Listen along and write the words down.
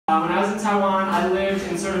When I was in Taiwan, I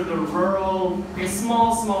lived in sort of the rural, a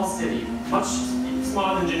small city, much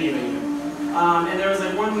smaller than Geneva even. And there was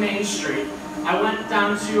like one main street. I went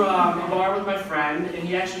down to a bar with my friend, and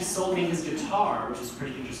he actually sold me his guitar, which is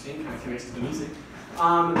pretty interesting, kind of connects to the music.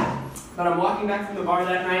 But I'm walking back from the bar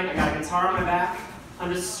that night, I got a guitar on my back,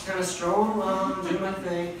 I'm just kind of strolling along, doing my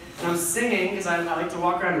thing, and I'm singing, because I like to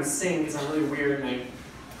walk around and sing, because I'm really weird and I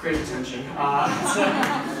crave attention.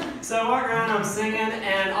 So I walk around, I'm singing,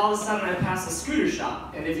 and all of a sudden I pass a scooter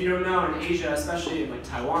shop. And if you don't know, in Asia, especially in like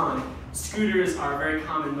Taiwan, scooters are a very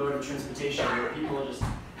common mode of transportation where people just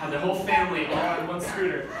have their whole family all on one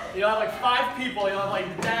scooter. You'll have like 5 people, you'll have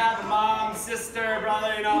like dad, mom, sister,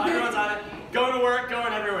 brother, you know, everyone's on it, going to work,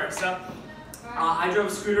 going everywhere. So I drove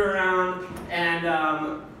a scooter around,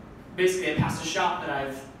 and basically I passed a shop that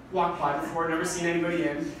I've walked by before, never seen anybody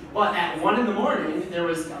in. But at 1 in the morning, there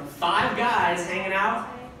was 5 guys hanging out,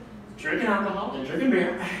 drinking alcohol, and drinking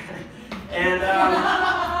beer. And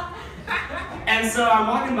so I'm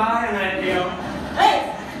walking by and I go,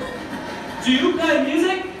 "Hey, do you play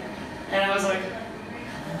music?" And I was like,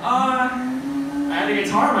 I had a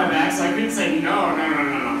guitar on my back, so I couldn't say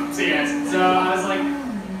no. See you guys. So I was like,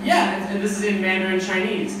 yeah, and this is in Mandarin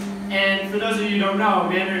Chinese. And for those of you who don't know,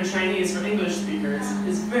 Mandarin Chinese for English speakers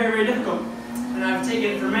is very difficult. And I've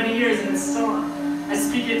taken it for many years, and it's still, I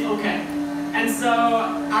speak it okay. And so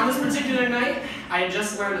on this particular night, I had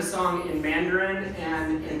just learned a song in Mandarin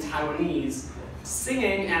and in Taiwanese,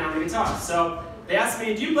 singing and on the guitar. So they asked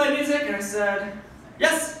me, "Do you play music?" And I said,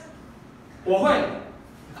 "Yes, 我会,"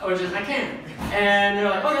 which is I can. And they're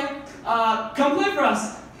like, "Okay, come play for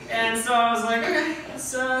us." And so I was like, "Okay, let's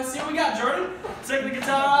see what we got, Jordan." Took the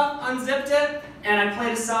guitar off, unzipped it, and I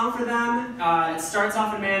played a song for them. It starts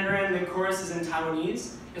off in Mandarin, the chorus is in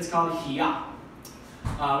Taiwanese. It's called Hiya,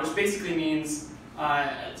 which basically means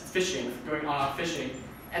fishing, going fishing.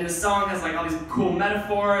 And the song has like all these cool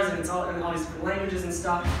metaphors, and it's all in all these different languages and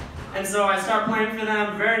stuff. And so I start playing for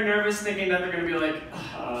them, very nervous, thinking that they're going to be like,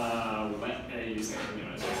 what are you saying? You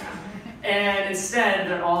know, and instead,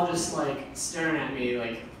 they're all just like staring at me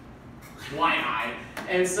like wide-eyed.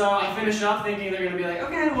 And so I finish up thinking they're going to be like,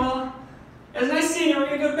 "Okay, well, it was nice seeing you, we're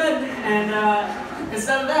going to go to bed." And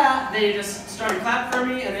instead of that, they just started clapping for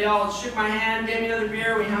me, and they all shook my hand, gave me another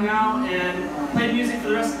beer, we hung out, and played music for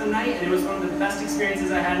the rest of the night, and it was one of the best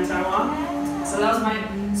experiences I had in Taiwan. So that was my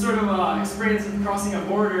sort of experience of crossing a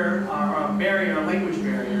border, or a barrier, a language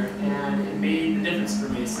barrier, and it made the difference for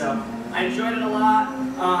me. So I enjoyed it a lot.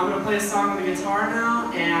 I'm going to play a song on the guitar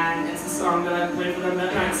now, and it's the song that I played for them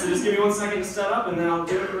that night. So just give me 1 second to set up, and then I'll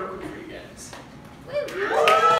do it real quick.